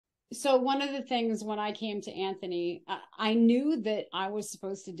So one of the things when I came to Anthony, I knew that I was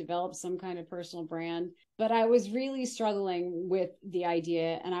supposed to develop some kind of personal brand, but I was really struggling with the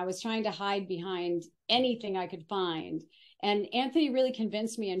idea and I was trying to hide behind anything I could find. And Anthony really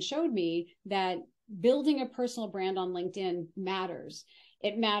convinced me and showed me that building a personal brand on LinkedIn matters.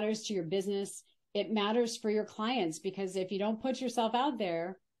 It matters to your business. It matters for your clients, because if you don't put yourself out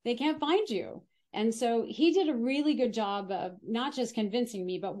there, they can't find you. And so he did a really good job of not just convincing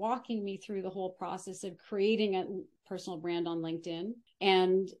me, but walking me through the whole process of creating a personal brand on LinkedIn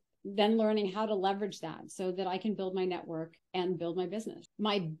and then learning how to leverage that so that I can build my network and build my business.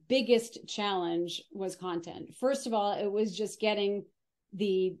 My biggest challenge was content. First of all, it was just getting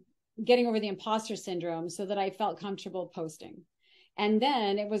over the imposter syndrome so that I felt comfortable posting. And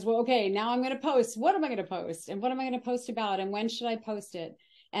then it was, well, okay, now I'm going to post. What am I going to post? And what am I going to post about? And when should I post it?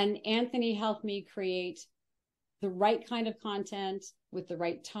 And Anthony helped me create the right kind of content with the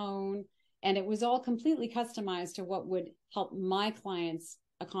right tone. And it was all completely customized to what would help my clients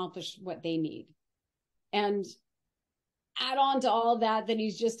accomplish what they need. And add on to all that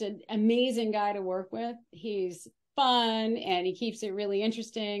he's just an amazing guy to work with. He's fun and he keeps it really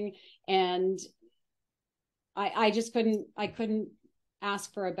interesting. And I couldn't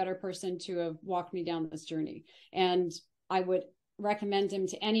ask for a better person to have walked me down this journey. And I would recommend him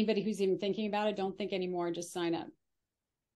to anybody who's even thinking about it. Don't think anymore, just sign up.